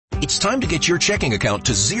It's time to get your checking account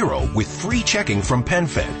to zero with free checking from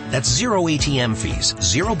PenFed. That's zero ATM fees,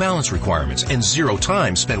 zero balance requirements, and zero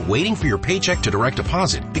time spent waiting for your paycheck to direct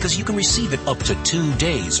deposit because you can receive it up to 2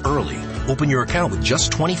 days early. Open your account with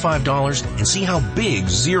just $25 and see how big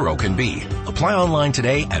zero can be. Apply online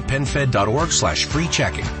today at PenFed.org/free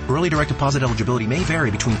checking. Early direct deposit eligibility may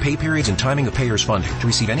vary between pay periods and timing of payer's funding. To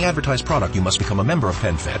receive any advertised product, you must become a member of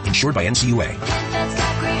PenFed, insured by NCUA.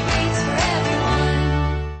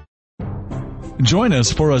 Join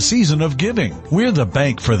us for a season of giving. We're the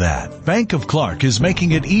bank for that. Bank of Clark is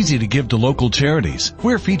making it easy to give to local charities.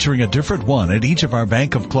 We're featuring a different one at each of our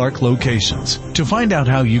Bank of Clark locations. To find out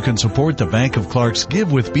how you can support the Bank of Clark's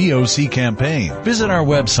Give with BOC campaign, visit our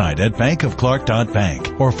website at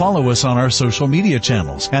bankofclark.bank or follow us on our social media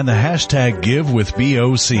channels and the hashtag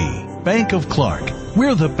GiveWithBOC. Bank of Clark.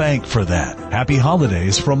 We're the bank for that. Happy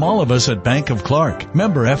holidays from all of us at Bank of Clark.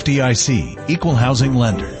 Member FDIC. Equal housing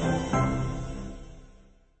lender.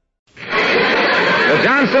 The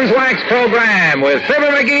Johnson's Wax Program with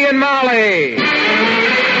Fibber, McGee, and Molly.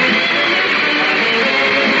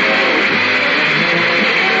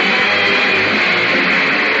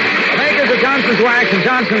 The makers of Johnson's Wax and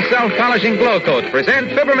Johnson's Self-Polishing Glow Coats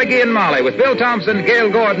present Fibber, McGee, and Molly with Bill Thompson, Gail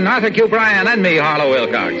Gordon, Arthur Q. Bryan, and me, Harlow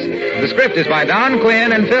Wilcox. The script is by Don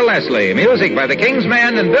Quinn and Phil Leslie. Music by the King's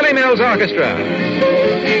Men and Billy Mills Orchestra.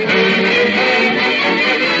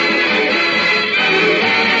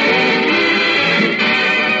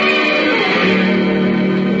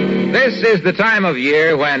 This is the time of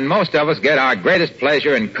year when most of us get our greatest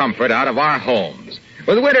pleasure and comfort out of our homes.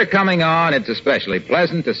 With winter coming on, it's especially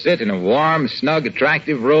pleasant to sit in a warm, snug,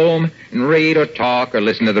 attractive room and read or talk or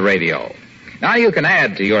listen to the radio. Now you can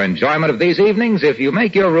add to your enjoyment of these evenings if you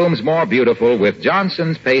make your rooms more beautiful with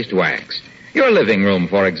Johnson's Paste Wax. Your living room,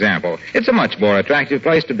 for example. It's a much more attractive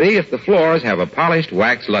place to be if the floors have a polished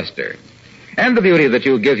wax luster. And the beauty that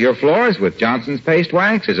you give your floors with Johnson's Paste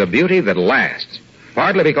Wax is a beauty that lasts.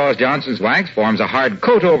 Partly because Johnson's Wax forms a hard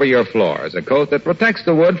coat over your floors, a coat that protects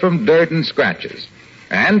the wood from dirt and scratches.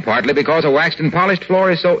 And partly because a waxed and polished floor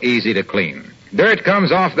is so easy to clean. Dirt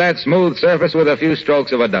comes off that smooth surface with a few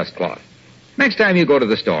strokes of a dust cloth. Next time you go to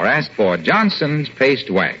the store, ask for Johnson's Paste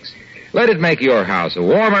Wax. Let it make your house a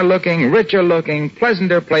warmer-looking, richer-looking,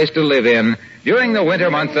 pleasanter place to live in during the winter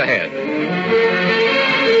months ahead.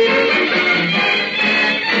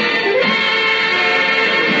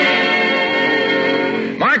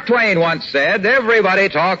 Mark Twain once said, everybody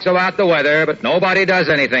talks about the weather, but nobody does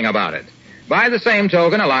anything about it. By the same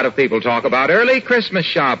token, a lot of people talk about early Christmas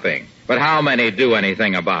shopping, but how many do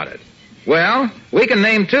anything about it? Well, we can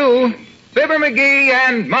name two, Fibber, McGee,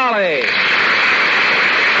 and Molly.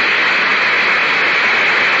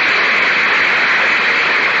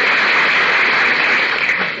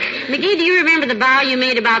 McGee, do you remember the vow you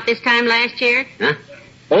made about this time last year? Huh?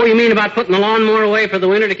 Oh, you mean about putting the lawnmower away for the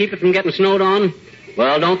winter to keep it from getting snowed on?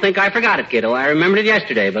 Well, don't think I forgot it, kiddo. I remembered it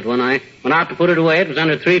yesterday, but when I went out to put it away, it was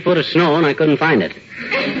under 3 foot of snow, and I couldn't find it.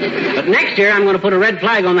 But next year, I'm going to put a red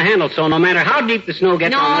flag on the handle, so no matter how deep the snow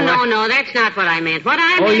gets on the... No, that's not what I meant. What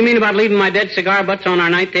I meant... Oh, you mean about leaving my dead cigar butts on our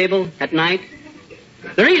night table at night?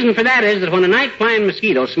 The reason for that is that when a night-flying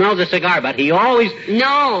mosquito smells a cigar butt, he always...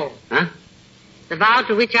 No. Huh? The vow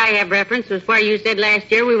to which I have reference was where you said last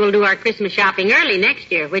year we will do our Christmas shopping early next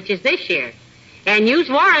year, which is this year. And you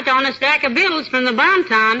swore it on a stack of bills from the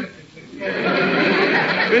Bon-Ton.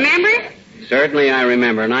 Remember? Certainly I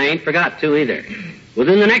remember, and I ain't forgot to either.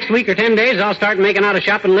 Within the next week or 10 days, I'll start making out a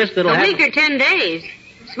shopping list that'll have... A week or 10 days?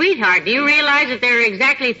 Sweetheart, do you realize that there are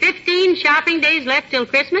exactly 15 shopping days left till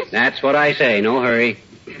Christmas? That's what I say. No hurry.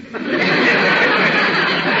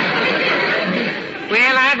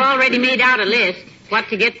 Well, I've already made out a list. What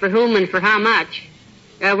to get for whom and for how much.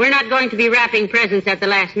 We're not going to be wrapping presents at the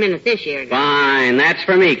last minute this year. Fine. That's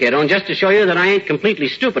for me, kiddo. And just to show you that I ain't completely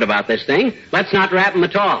stupid about this thing, let's not wrap them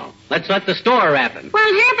at all. Let's let the store wrap them.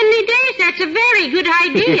 Well, heavenly days, that's a very good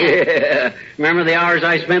idea. Yeah. Remember the hours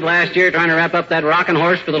I spent last year trying to wrap up that rocking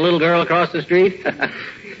horse for the little girl across the street?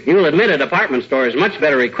 You'll admit a department store is much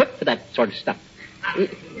better equipped for that sort of stuff.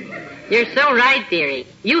 You're so right, dearie.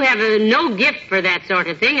 You have no gift for that sort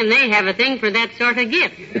of thing, and they have a thing for that sort of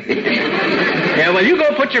gift. Yeah, well, you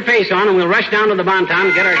go put your face on, and we'll rush down to the Bon-Ton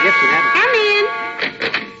and get our gifts and have... Come in.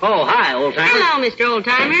 Oh, hi, old-timer. Hello, Mr.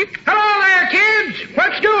 Old-Timer. Hello there, kids.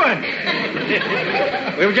 What's doing?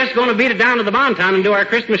 We were just going to beat it down to the Bon-Ton and do our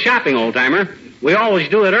Christmas shopping, old-timer. We always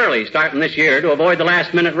do it early, starting this year, to avoid the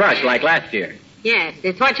last-minute rush like last year. Yes,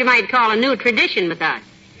 it's what you might call a new tradition with us.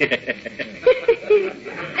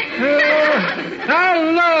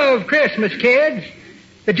 I love Christmas, kids.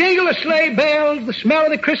 The jingle of sleigh bells, the smell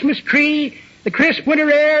of the Christmas tree, the crisp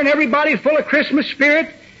winter air, and everybody full of Christmas spirit.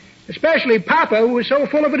 Especially Papa, who was so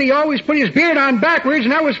full of it he always put his beard on backwards,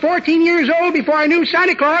 and I was 14 years old before I knew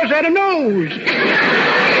Santa Claus had a nose.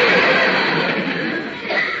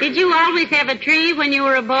 Did you always have a tree when you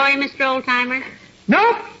were a boy, Mr. Oldtimer?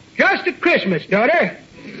 Nope, just at Christmas, daughter.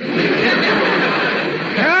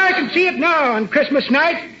 I can see it now on Christmas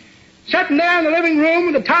night, sitting there in the living room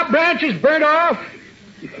with the top branches burnt off,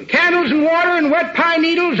 candles and water and wet pine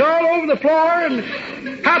needles all over the floor,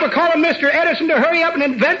 and Papa calling Mr. Edison to hurry up and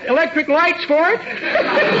invent electric lights for it.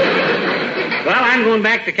 Well, I'm going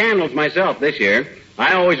back to candles myself this year.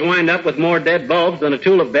 I always wind up with more dead bulbs than a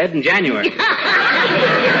tulip bed in January.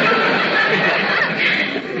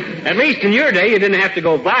 At least in your day, you didn't have to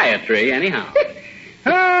go buy a tree anyhow.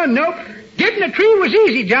 Nope. Getting a tree was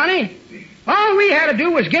easy, Johnny. All we had to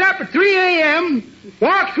do was get up at 3 a.m.,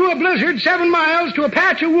 walk through a blizzard 7 miles to a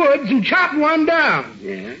patch of woods and chop one down.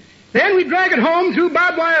 Yeah. Then we'd drag it home through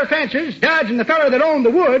barbed wire fences, dodging the fellow that owned the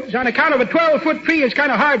woods on account of a 12-foot tree is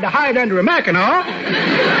kind of hard to hide under a Mackinaw.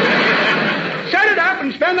 Set it up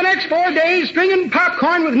and spend the next 4 days stringing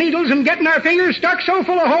popcorn with needles and getting our fingers stuck so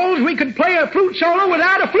full of holes we could play a flute solo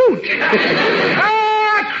without a flute.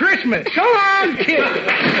 Ah, Christmas. So long, kids.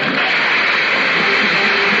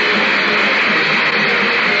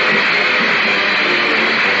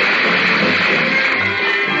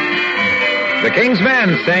 The King's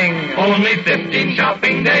Men sing, Only 15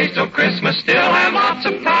 shopping days till Christmas, still have lots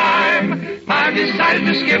of time. I've decided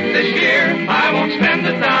to skip this year, I won't spend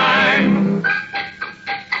a dime.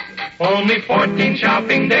 Only 14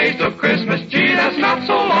 shopping days till Christmas, gee, that's not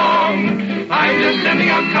so long. I'm just sending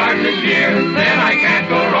out cards this year, then I can't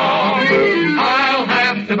go wrong. I'll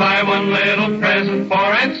have to buy one little present for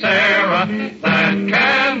Aunt Sarah that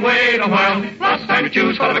can wait a while. Lots of time to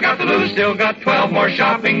choose, what have I got to lose? Still got 12 more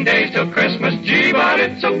shopping days till Christmas, gee, but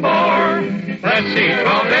it's a bore. Let's see,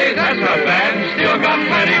 12 days, that's not bad, still got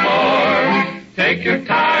plenty more. Take your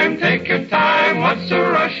time, what's the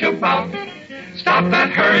rush about? Stop that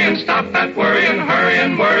hurrying, stop that worrying, hurry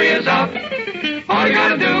and worry is out. All you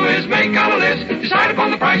gotta do is make out a list, decide upon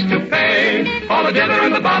the price to pay. All the dither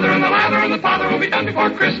and the bother and the lather and the pother will be done before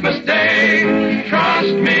Christmas Day.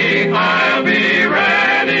 Trust me, I'll be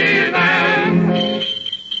ready then.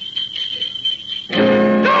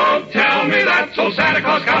 Don't tell me that's old Santa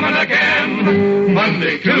Claus coming again.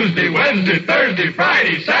 Monday, Tuesday, Wednesday, Thursday,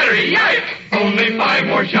 Friday, Saturday, yikes! Only 5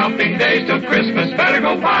 more shopping days till Christmas, better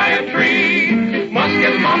go buy a tree. Must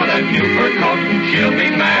get Mama that new fur coat, she'll be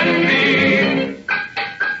mad at me.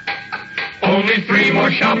 Only 3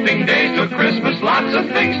 more shopping days till Christmas, lots of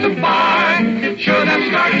things to buy. Should have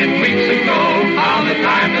started it weeks ago, how the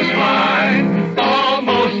time does fly.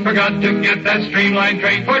 Almost forgot to get that streamlined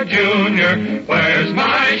train for Junior. Where's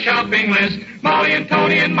my shopping list? Molly and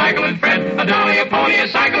Tony and Michael and Fred, a dolly, a pony, a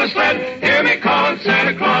cycle, a sled. Hear me calling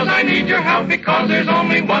Santa Claus, I need your help because there's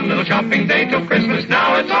only one little shopping day till Christmas.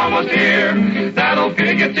 Now it's almost here. That old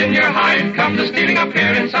feeling gets in your hide, comes a stealing up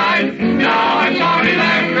here inside. Now it's already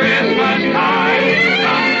that Christmas time.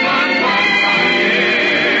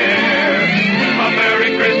 A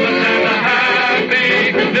Merry Christmas and a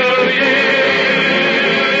Happy New Year.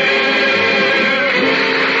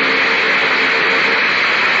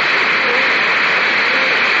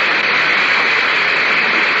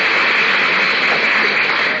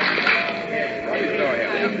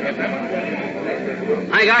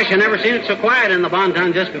 My gosh, I never seen it so quiet in the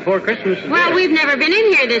Bonton just before Christmas. Well, we've never been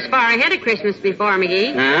in here this far ahead of Christmas before,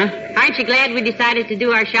 McGee. Huh? Aren't you glad we decided to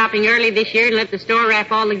do our shopping early this year and let the store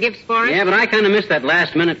wrap all the gifts for us? Yeah, but I kind of missed that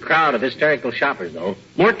last-minute crowd of hysterical shoppers, though.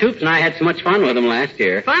 Mort Toops and I had so much fun with them last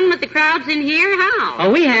year. Fun with the crowds in here? How?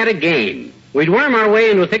 Oh, we had a game. We'd worm our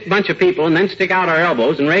way into a thick bunch of people and then stick out our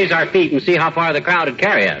elbows and raise our feet and see how far the crowd would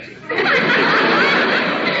carry us.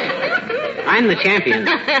 I'm the champion.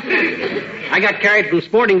 I got carried from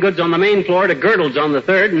sporting goods on the main floor to girdles on the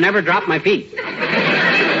third and never dropped my feet.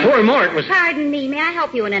 Poor Mort was... Pardon me. May I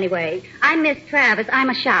help you in any way? I'm Miss Travis. I'm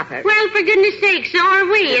a shopper. Well, for goodness sake, so are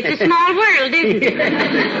we. It's a small world, isn't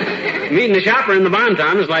it? Meeting a shopper in the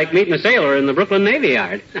Bonton is like meeting a sailor in the Brooklyn Navy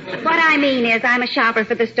Yard. What I mean is I'm a shopper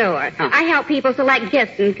for the store. Huh. I help people select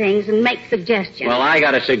gifts and things and make suggestions. Well, I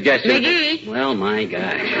got a suggestion. McGee. Well, my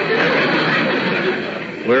gosh.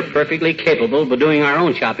 We're perfectly capable of doing our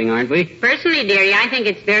own shopping, aren't we? Personally, dearie, I think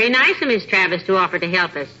it's very nice of Miss Travis to offer to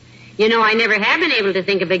help us. You know, I never have been able to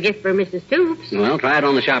think of a gift for Mrs. Toops. Well, try it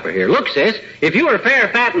on the shopper here. Look, sis, if you were fair,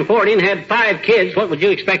 fat, and 40 and had 5 kids, what would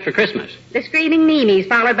you expect for Christmas? The screaming memes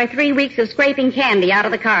followed by 3 weeks of scraping candy out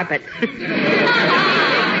of the carpet. Well,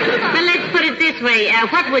 let's put it this way.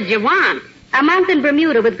 What would you want? A month in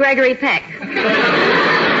Bermuda with Gregory Peck.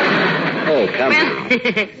 Oh, come on.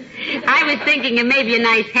 I was thinking of maybe a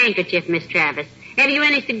nice handkerchief, Miss Travis. Have you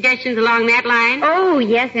any suggestions along that line? Oh,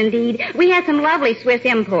 yes, indeed. We have some lovely Swiss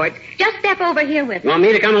imports. Just step over here with us. Want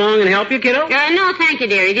me to come along and help you, kiddo? No, thank you,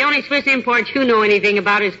 dearie. The only Swiss imports you know anything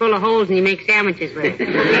about is full of holes and you make sandwiches with. You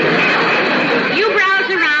browse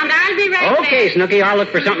around. I'll be right back. Okay, Snooky, I'll look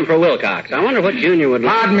for something for Wilcox. I wonder what Junior would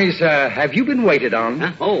like. Pardon me, sir. Have you been waited on?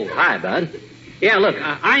 Huh? Oh, hi, Bud. Yeah, look,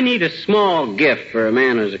 I need a small gift for a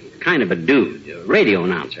man who's a kind of a dude, a radio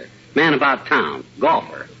announcer, man about town,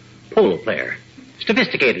 golfer, polo player,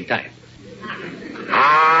 sophisticated type.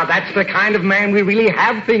 Ah, that's the kind of man we really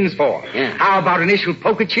have things for. Yeah. How about initial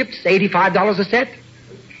poker chips, $85 a set?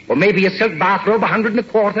 Or maybe a silk bathrobe,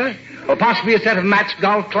 $125? Or possibly a set of matched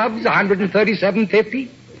golf clubs, $137.50?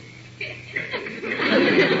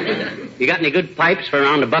 You got any good pipes for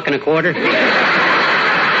around $1.25?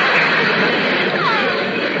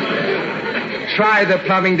 Try the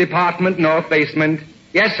plumbing department, north basement.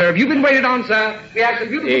 Yes, sir. Have you been waited on, sir? We have some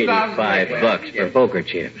beautiful flowers. $85 for poker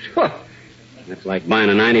chips. Whew. That's like buying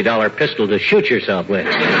a $90 pistol to shoot yourself with.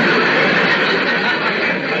 My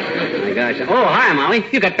gosh. Oh, hi, Molly.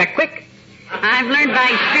 You got back quick. I've learned by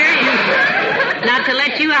experience not to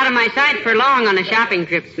let you out of my sight for long on a shopping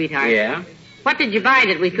trip, sweetheart. Yeah? What did you buy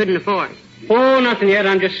that we couldn't afford? Oh, nothing yet.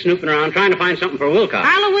 I'm just snooping around trying to find something for Wilcox.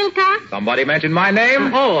 Hello, Wilcox. Somebody mentioned my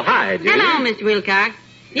name? Oh, hi, Junior. Hello, Mr. Wilcox.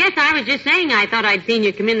 Yes, I was just saying I thought I'd seen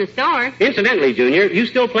you come in the store. Incidentally, Junior, you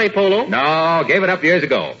still play polo? No, gave it up years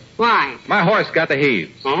ago. Why? My horse got the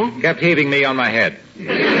heaves. Oh? Kept heaving me on my head.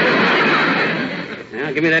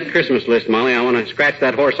 Well, give me that Christmas list, Molly. I want to scratch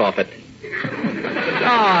that horse off it.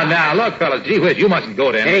 Oh, now, look, fellas, gee whiz, you mustn't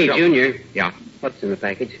go to any Hey, trouble. Junior. Yeah. What's in the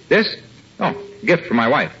package? This? Oh, gift for my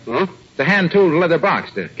wife. Oh? It's a hand-tooled leather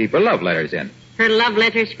box to keep her love letters in. Her love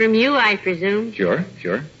letters from you, I presume. Sure.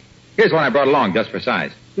 Here's one I brought along just for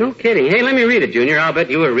size. No kidding. Hey, let me read it, Junior. I'll bet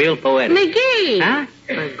you were real poetic. McGee! Huh?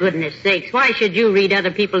 For goodness sakes, why should you read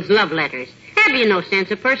other people's love letters? Have you no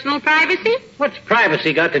sense of personal privacy? What's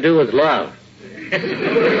privacy got to do with love?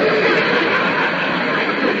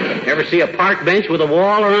 Ever see a park bench with a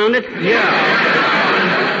wall around it?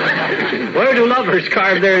 Yeah. Where do lovers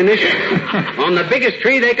carve their initials? On the biggest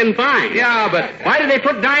tree they can find. Yeah, but... Why do they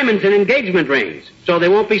put diamonds in engagement rings? So they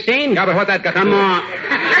won't be seen? Yeah, but what that got Come to do... on.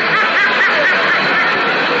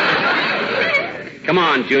 Come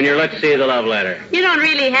on, Junior, let's see the love letter. You don't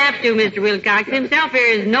really have to, Mr. Wilcox. Himself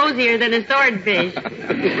here is nosier than a swordfish. Oh,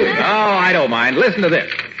 I don't mind. Listen to this.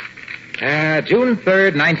 June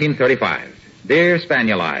 3rd, 1935. Dear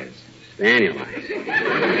Spaniel Eyes. Spaniel Eyes.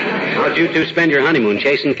 How'd you two spend your honeymoon,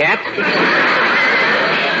 chasing cats?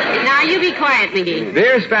 Now, you be quiet, McGee.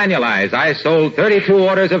 Dear Spaniel Eyes, I sold 32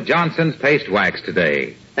 orders of Johnson's paste wax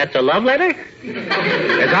today. That's a love letter?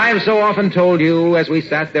 As I have so often told you as we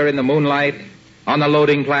sat there in the moonlight on the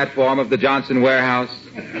loading platform of the Johnson warehouse,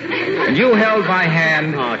 and you held my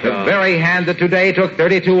hand, the very hand that today took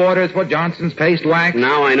 32 orders for Johnson's paste wax.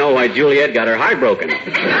 Now I know why Juliet got her heart broken.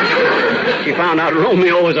 She found out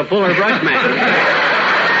Romeo was a Fuller brush man.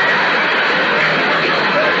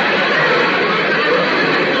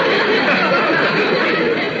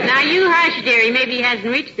 Now, you hush, dearie. Maybe he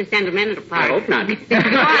hasn't reached the sentimental part. I hope not.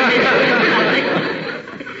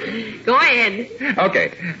 Go ahead.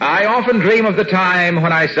 Okay. I often dream of the time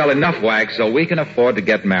when I sell enough wax so we can afford to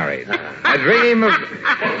get married. I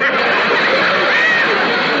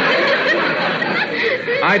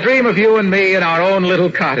dream of you and me in our own little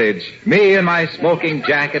cottage. Me in my smoking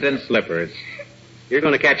jacket and slippers. You're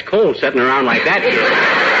going to catch cold sitting around like that.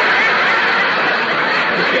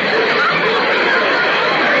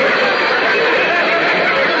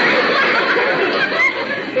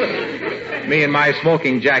 Me in my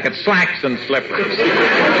smoking jacket, slacks and slippers. Well,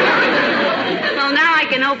 now I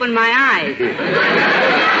can open my eyes.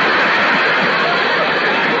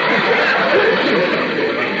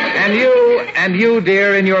 And you,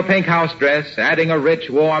 dear, in your pink house dress, adding a rich,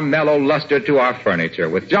 warm, mellow luster to our furniture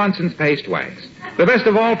with Johnson's paste wax. The best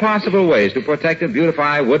of all possible ways to protect and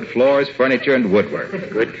beautify wood floors, furniture, and woodwork.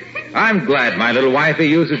 Good. I'm glad my little wifey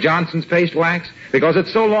uses Johnson's paste wax because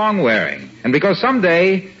it's so long-wearing. And because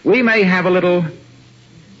someday we may have a little...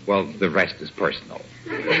 Well, the rest is personal.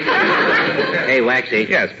 Hey, Waxy.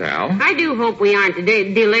 Yes, pal? I do hope we aren't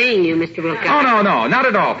delaying you, Mr. Wilcox. Oh, no, not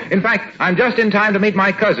at all. In fact, I'm just in time to meet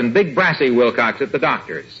my cousin, Big Brassy Wilcox, at the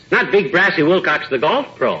doctor's. Not Big Brassy Wilcox, the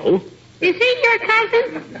golf pro. Is he your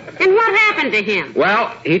cousin? And what happened to him?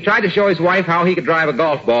 Well, he tried to show his wife how he could drive a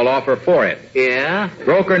golf ball off her forehead. Yeah?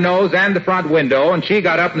 Broke her nose and the front window, and she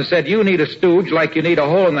got up and said, "You need a stooge like you need a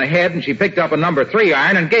hole in the head," and she picked up a number 3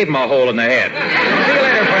 iron and gave him a hole in the head. See you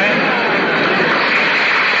later, friend.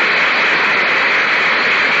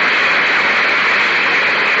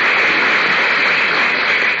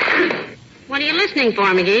 listening for,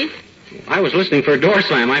 McGee? I was listening for a door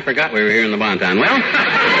slam. I forgot we were here in the Bonton. Well...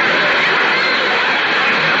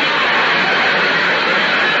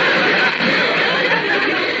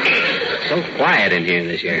 so quiet in here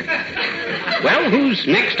this year. Well, who's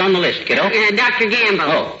next on the list, kiddo? Dr. Gamble.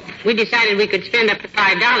 Oh. We decided we could spend up to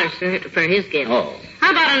 $5 for his gift. Oh.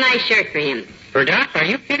 How about a nice shirt for him? For Doc? Are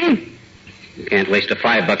you kidding? You can't waste a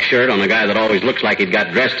 $5 shirt on a guy that always looks like he'd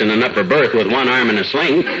got dressed in an upper berth with one arm in a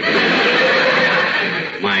sling.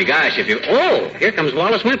 My gosh, if you... Oh, here comes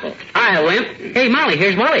Wallace Wimple. Hi, Wimp. Hey, Molly,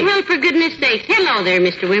 here's Wally. Well, for goodness sakes. Hello there,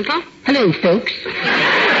 Mr. Wimple. Hello, folks.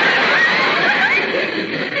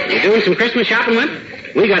 You doing some Christmas shopping, Wimp?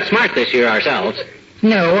 We got smart this year ourselves.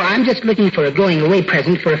 No, I'm just looking for a going-away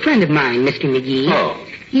present for a friend of mine, Mr. McGee. Oh.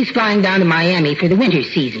 He's flying down to Miami for the winter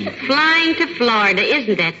season. Flying to Florida.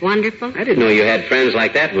 Isn't that wonderful? I didn't know you had friends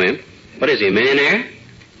like that, Wimp. What is he, a millionaire?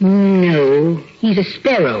 No, he's a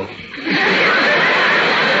sparrow.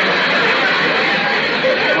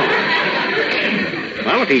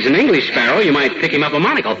 Well, if he's an English sparrow, you might pick him up a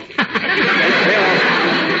monocle. Say, how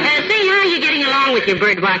are you getting along with your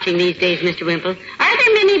bird watching these days, Mr. Wimple? Are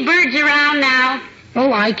there many birds around now?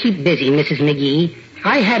 Oh, I keep busy, Mrs. McGee.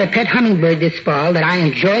 I had a pet hummingbird this fall that I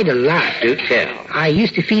enjoyed a lot. Do tell. I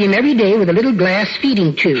used to feed him every day with a little glass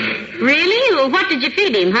feeding tube. Really? Well, what did you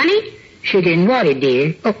feed him, honey? Sugar and water,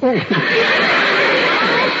 dear. Oh.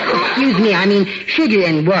 Excuse me, I mean sugar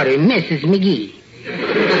and water, Mrs. McGee.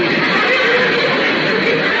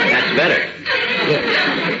 That's better.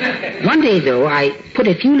 Yes. One day, though, I put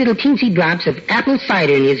a few little teensy drops of apple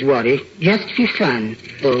cider in his water just for fun.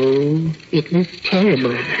 Oh, it was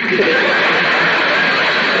terrible.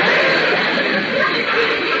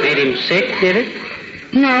 Made him sick, did it?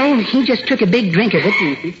 No, he just took a big drink of it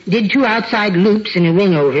and did 2 outside loops and a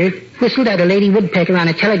wing over, whistled at a lady woodpecker on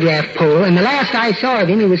a telegraph pole, and the last I saw of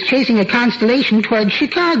him, he was chasing a constellation toward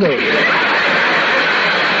Chicago.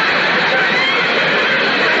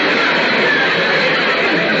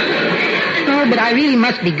 Oh, but I really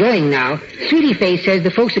must be going now. Sweetie Face says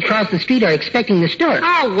the folks across the street are expecting the stork.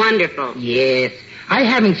 Oh, wonderful. Yes. I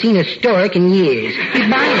haven't seen a stork in years.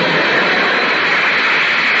 Goodbye.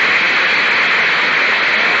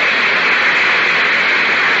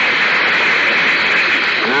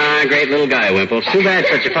 Great little guy, Wimple. Too bad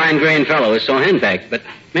such a fine-grained fellow is so henpecked, but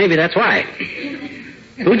maybe that's why.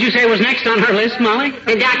 Who'd you say was next on our list, Molly?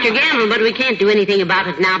 Dr. Gamble, but we can't do anything about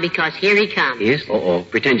it now because here he comes. Yes? Oh,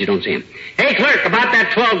 pretend you don't see him. Hey, clerk, about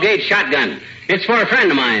that 12-gauge shotgun. It's for a friend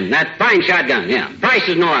of mine, that fine shotgun, yeah. Price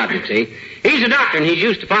is no object, see? He's a doctor, and he's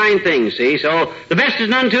used to fine things, see? So the best is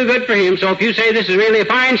none too good for him, so if you say this is really a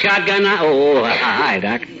fine shotgun, hi,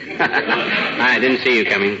 Doc. I didn't see you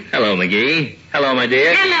coming. Hello, McGee. Hello, my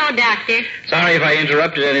dear. Hello, Doctor. Sorry if I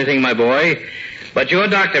interrupted anything, my boy. But your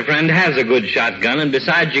doctor friend has a good shotgun, and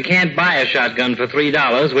besides, you can't buy a shotgun for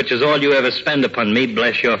 $3, which is all you ever spend upon me,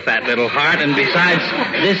 bless your fat little heart. And besides,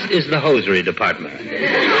 this is the hosiery department.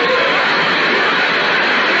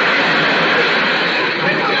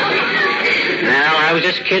 Well, I was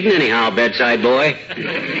just kidding anyhow, bedside boy.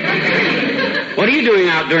 What are you doing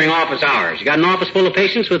out during office hours? You got an office full of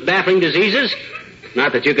patients with baffling diseases?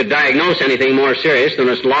 Not that you could diagnose anything more serious than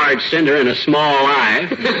a large cinder in a small eye.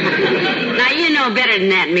 Now, you know better than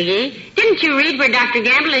that, McGee. Didn't you read where Dr.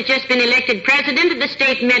 Gamble has just been elected president of the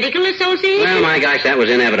State Medical Association? Well, my gosh, that was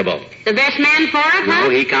inevitable. The best man for it, huh? No,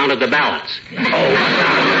 he counted the ballots.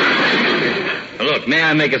 Look, may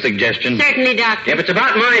I make a suggestion? Certainly, Doctor. If it's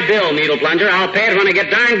about my bill, Needle Plunger, I'll pay it when I get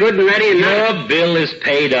darn good and ready and... Your bill is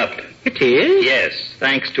paid up. It is? Yes,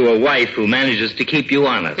 thanks to a wife who manages to keep you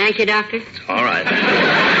honest. Thank you, Doctor. All right. But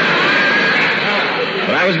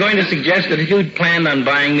I was going to suggest that if you'd planned on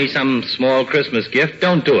buying me some small Christmas gift,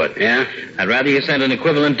 don't do it. Yeah? I'd rather you sent an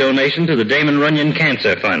equivalent donation to the Damon Runyon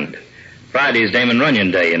Cancer Fund. Friday's Damon Runyon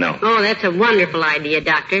Day, you know. Oh, that's a wonderful idea,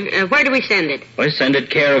 Doctor. Where do we send it? We send it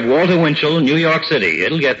care of Walter Winchell, New York City.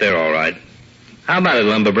 It'll get there all right. How about it,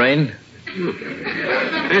 Lumberbrain?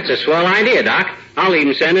 That's a swell idea, Doc. I'll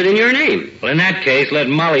even send it in your name. Well, in that case, let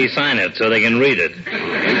Molly sign it so they can read it.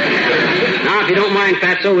 Now, if you don't mind,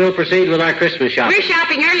 Fatso, we'll proceed with our Christmas shopping. We're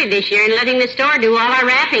shopping early this year and letting the store do all our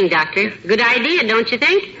wrapping, Doctor. Good idea, don't you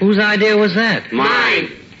think? Whose idea was that?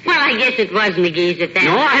 Mine. Well, I guess it was McGee's at that.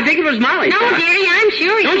 No, I think it was Molly's. No, dearie, I'm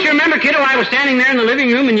sure. Don't you remember, kiddo, I was standing there in the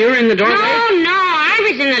living room and you were in the doorway? No, I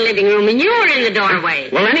was in the living room and you were in the doorway.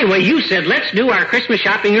 Well, anyway, you said let's do our Christmas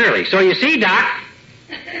shopping early. So you see, Doc...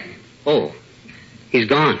 Oh, he's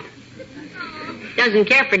gone. Doesn't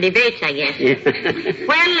care for debates, I guess.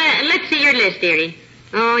 Well, let's see your list, dearie.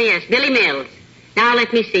 Oh, yes, Billy Mills. Now,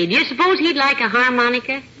 let me see. Do you suppose he'd like a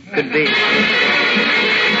harmonica? Could be.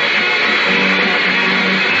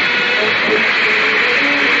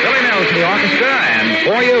 to the orchestra and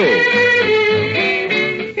for you.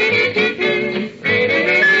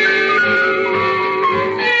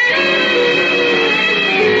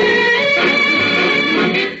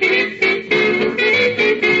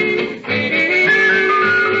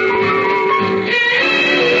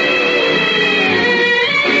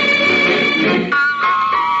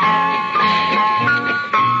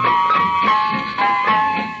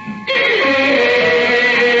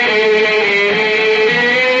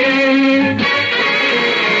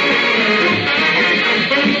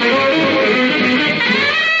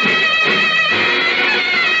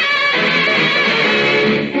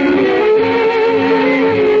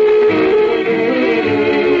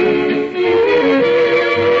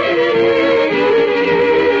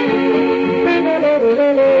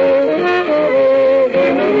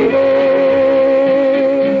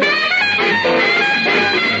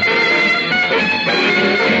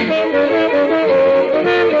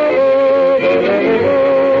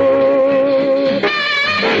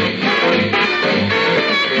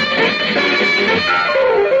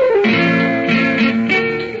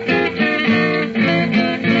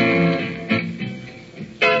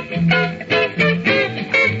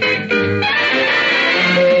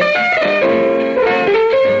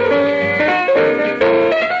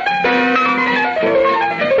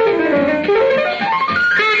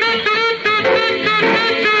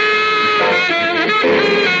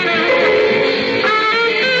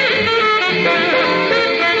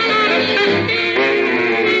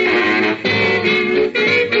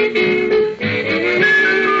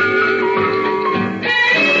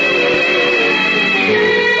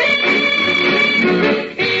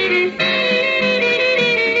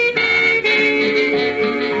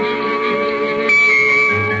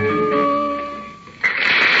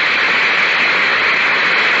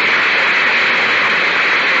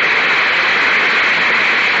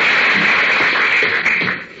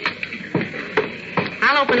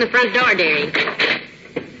 The front door, dearie.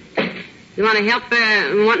 You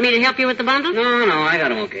want me to help you with the bundle? No, I got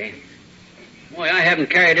them okay. Boy, I haven't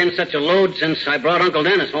carried in such a load since I brought Uncle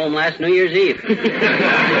Dennis home last New Year's Eve. You've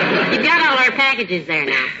got all our packages there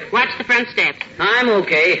now. Watch the front steps. I'm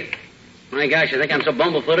okay. My gosh, I think I'm so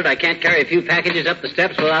bumble-footed I can't carry a few packages up the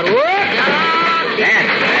steps without... Whoop!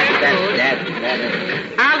 That.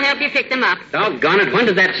 I'll help you pick them up. Doggone it, when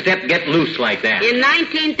did that step get loose like that? In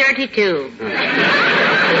 1932.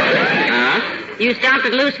 You stopped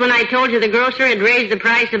it loose when I told you the grocer had raised the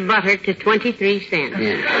price of butter to 23 cents.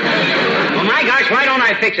 Yeah. Well, my gosh, why don't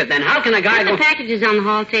I fix it then? How can a guy Put the packages on the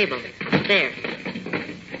hall table. There.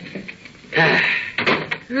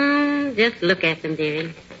 Just look at them,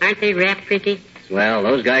 dearie. Aren't they wrapped pretty? Well,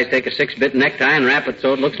 those guys take a 6-bit necktie and wrap it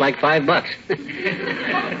so it looks like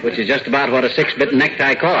 $5. Which is just about what a 6-bit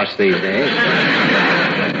necktie costs these days.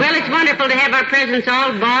 Well, it's wonderful to have our presents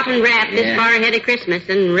all bought and wrapped this far ahead of Christmas,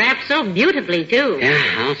 and wrapped so beautifully, too. Yeah,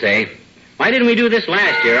 I'll say. Why didn't we do this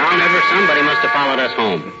last year? Somebody must have followed us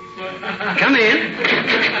home. Come in.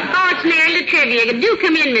 Oh, it's Mayor Latrivia. Do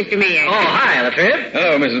come in, Mr. Mayor. Oh, hi, Latriv.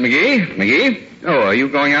 Hello, Mrs. McGee. McGee? Oh, are you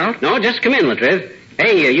going out? No, just come in, Latriv.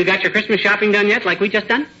 Hey, you got your Christmas shopping done yet, like we just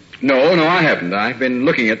done? No, I haven't. I've been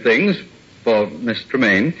looking at things for Miss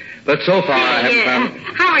Tremaine, but so far I haven't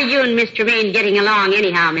found... How are you and Miss Tremaine getting along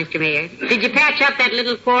anyhow, Mr. Mayor? Did you patch up that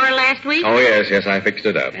little quarrel last week? Oh, yes, I fixed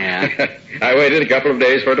it up. Yeah. I waited a couple of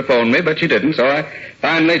days for her to phone me, but she didn't, so I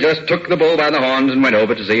finally just took the bull by the horns and went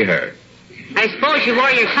over to see her. I suppose you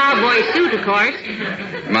wore your cowboy suit, of course.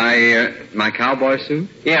 My cowboy suit?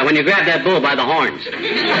 Yeah, when you grabbed that bull by the horns.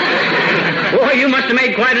 Boy, you must have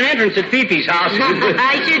made quite an entrance at Fifi's house.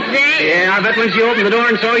 I should say. Yeah, I bet when she opened the door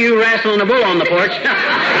and saw you wrestling a bull on the porch.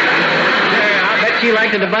 I bet she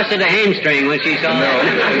liked to have busted a hamstring when she saw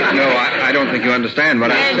that. No, I don't think you understand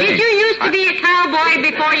what I'm saying. Did you used to be a cowboy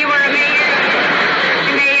before you were a mayor,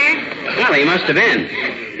 Mr. Mayor? Well, he must have been.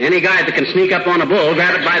 Any guy that can sneak up on a bull,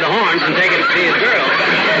 grab it by the horns, and take it to see his girl.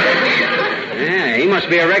 Yeah, he must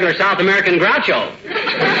be a regular South American Groucho.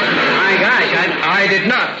 My gosh, I did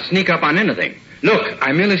not sneak up on anything. Look,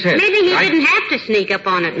 I merely said... Maybe he didn't have to sneak up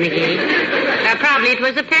on it, McGee. Probably it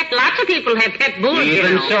was a pet. Lots of people have pet bulls,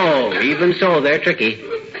 Even so, they're tricky.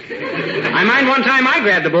 I mind one time I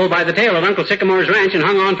grabbed the bull by the tail at Uncle Sycamore's ranch and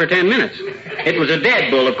hung on for 10 minutes. It was a dead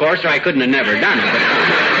bull, of course, or I couldn't have never done it.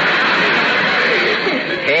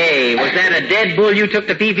 Hey, was that a dead bull you took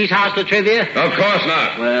to Fifi's house, Latrivia? Of course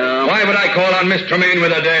not. Well... Why would I call on Miss Tremaine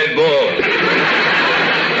with a dead bull?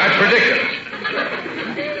 That's ridiculous.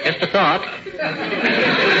 Just a thought.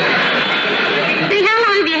 See, how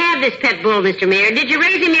long have you had this pet bull, Mr. Mayor? Did you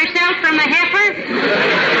raise him yourself from a heifer?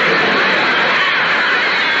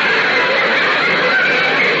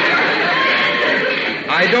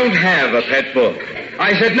 I don't have a pet bull.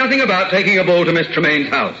 I said nothing about taking a bull to Miss Tremaine's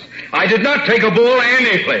house. I did not take a bull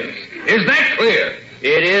anyplace. Is that clear?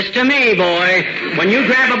 It is to me, boy. When you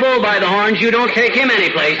grab a bull by the horns, you don't take him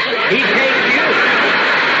anyplace. He takes you.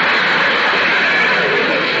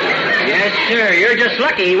 Yes, sir. You're just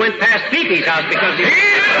lucky he went past Phoebe's house because he...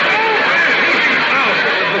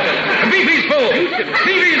 Phoebe's bull!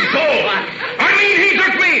 Phoebe's bull! I mean, he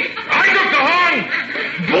took me! I took the horn!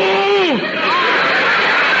 Bull!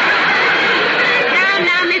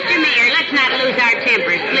 Now, Mr. Mayor, let's not lose our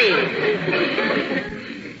tempers, please.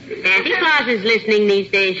 Santa Claus is listening these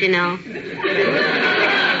days, you know.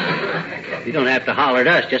 You don't have to holler at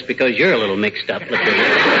us just because you're a little mixed up. Look at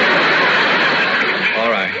All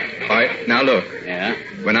right. Now look. Yeah?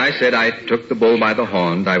 When I said I took the bull by the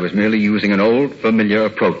horns, I was merely using an old, familiar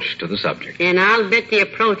approach to the subject. And I'll bet the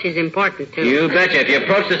approach is important, too. You betcha. If you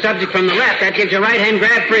approach the subject from the left, that gives you a right-hand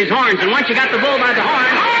grab for his horns. And once you got the bull by the horns...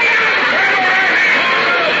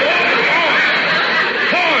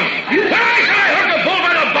 When I said I hooked the bull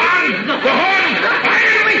by the horns, I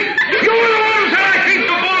didn't mean... You were the one who said I think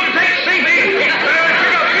the bull takes safety.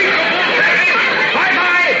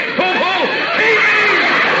 Bye-bye, Poo-Poo, Pee-Wee.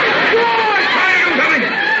 You always try to do something.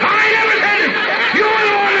 I never said it. You were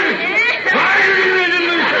the one who...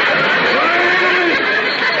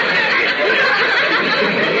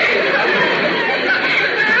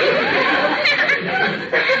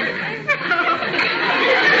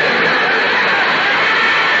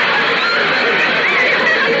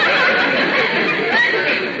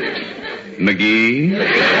 McGee?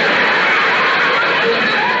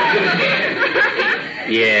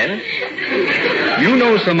 Yes? You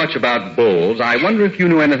know so much about bulls, I wonder if you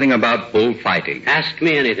knew anything about bullfighting. Ask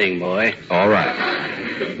me anything, boy. All right.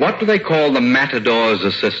 What do they call the matador's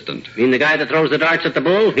assistant? You mean the guy that throws the darts at the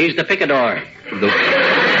bull? He's the picador.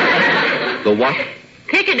 The what?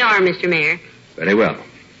 Picador, Mr. Mayor. Very well.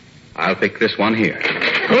 I'll pick this one here.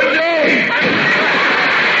 Good day!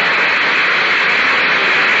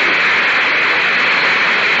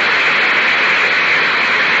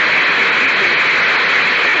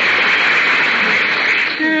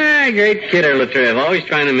 Great kidder, Latriv. Always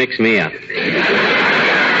trying to mix me up. Look,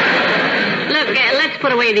 let's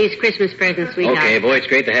put away these Christmas presents, sweetheart. Okay, boy, it's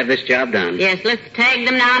great to have this job done. Yes, let's tag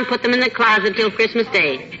them now and put them in the closet till Christmas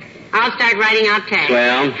Day. I'll start writing out tags.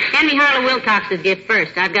 Well? Hand me Harlow Wilcox's gift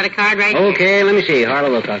first. I've got a card right here. Okay, let me see. Harlow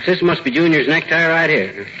Wilcox. This must be Junior's necktie right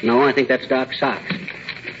here. No, I think that's Doc's socks.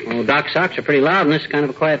 Oh, Doc's socks are pretty loud, and this is kind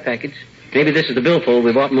of a quiet package. Maybe this is the billfold.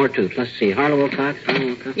 We bought more tooth. Let's see. Harlow Wilcox.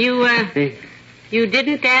 You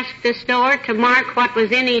didn't ask the store to mark what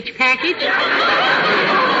was in each package?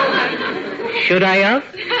 Should I have?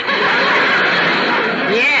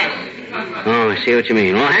 Yes. Oh, I see what you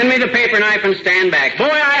mean. Well, hand me the paper knife and stand back. Boy,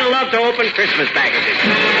 I love to open Christmas packages.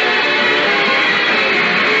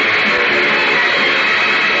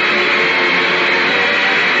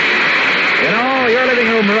 You know, your living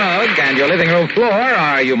room rug and your living room floor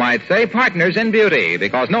are, you might say, partners in beauty,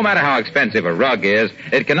 because no matter how expensive a rug is,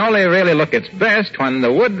 it can only really look its best when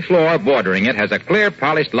the wood floor bordering it has a clear,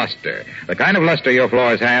 polished luster, the kind of luster your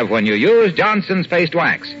floors have when you use Johnson's Paste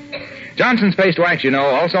Wax. Johnson's Paste Wax, you know,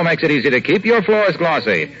 also makes it easy to keep your floors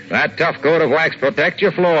glossy. That tough coat of wax protects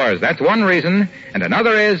your floors. That's one reason. And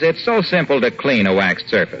another is it's so simple to clean a waxed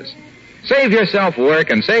surface. Save yourself work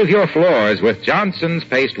and save your floors with Johnson's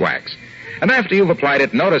Paste Wax. And after you've applied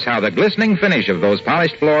it, notice how the glistening finish of those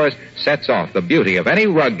polished floors sets off the beauty of any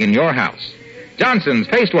rug in your house. Johnson's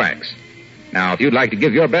Paste Wax. Now, if you'd like to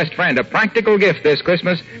give your best friend a practical gift this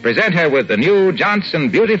Christmas, present her with the new Johnson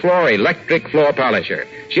Beauty Floor Electric Floor Polisher.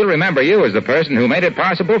 She'll remember you as the person who made it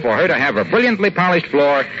possible for her to have a brilliantly polished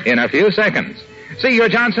floor in a few seconds. See your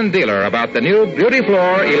Johnson dealer about the new Beauty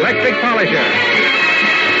Floor Electric Polisher.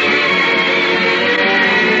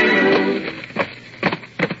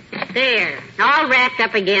 There. All wrapped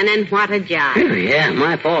up again, and what a job. Yeah,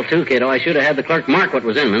 my fault, too, kiddo. I should have had the clerk mark what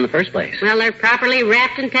was in them in the first place. Well, they're properly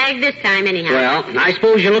wrapped and tagged this time, anyhow. Well, I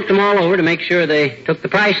suppose you looked them all over to make sure they took the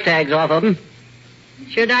price tags off of them.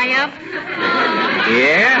 Should I up?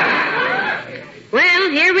 Yeah. Well,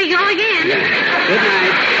 here we go again. Good night. Good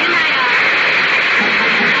night, all.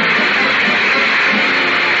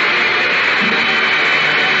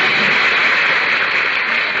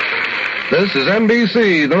 This is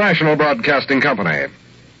NBC, the national broadcasting company.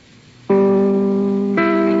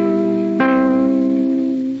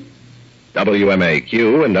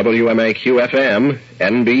 WMAQ and WMAQ-FM,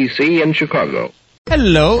 NBC in Chicago.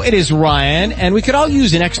 Hello, it is Ryan, and we could all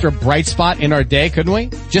use an extra bright spot in our day, couldn't we?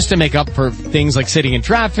 Just to make up for things like sitting in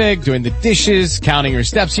traffic, doing the dishes, counting your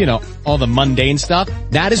steps, all the mundane stuff.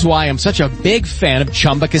 That is why I'm such a big fan of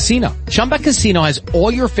Chumba Casino. Chumba Casino has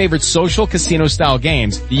all your favorite social casino-style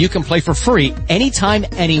games that you can play for free anytime,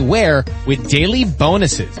 anywhere with daily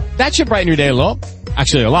bonuses. That should brighten your day a little.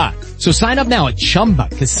 Actually, a lot. So sign up now at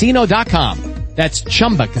ChumbaCasino.com. That's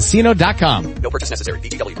ChumbaCasino.com. No purchase necessary.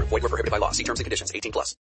 VGW Group. Void where prohibited by law. See terms and conditions.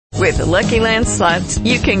 18+. With the Lucky Land Slots,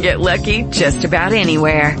 you can get lucky just about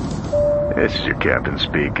anywhere. This is your captain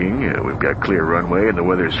speaking. We've got clear runway and the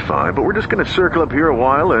weather's fine, but we're just going to circle up here a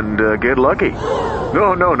while and get lucky.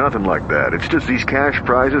 No, nothing like that. It's just these cash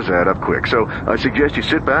prizes add up quick. So I suggest you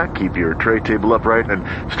sit back, keep your tray table upright,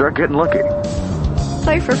 and start getting lucky.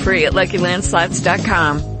 Play for free at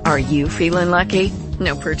LuckyLandSlots.com. Are you feeling lucky?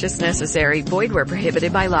 No purchase necessary. Void where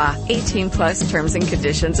prohibited by law. 18+ terms and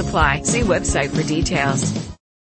conditions apply. See website for details.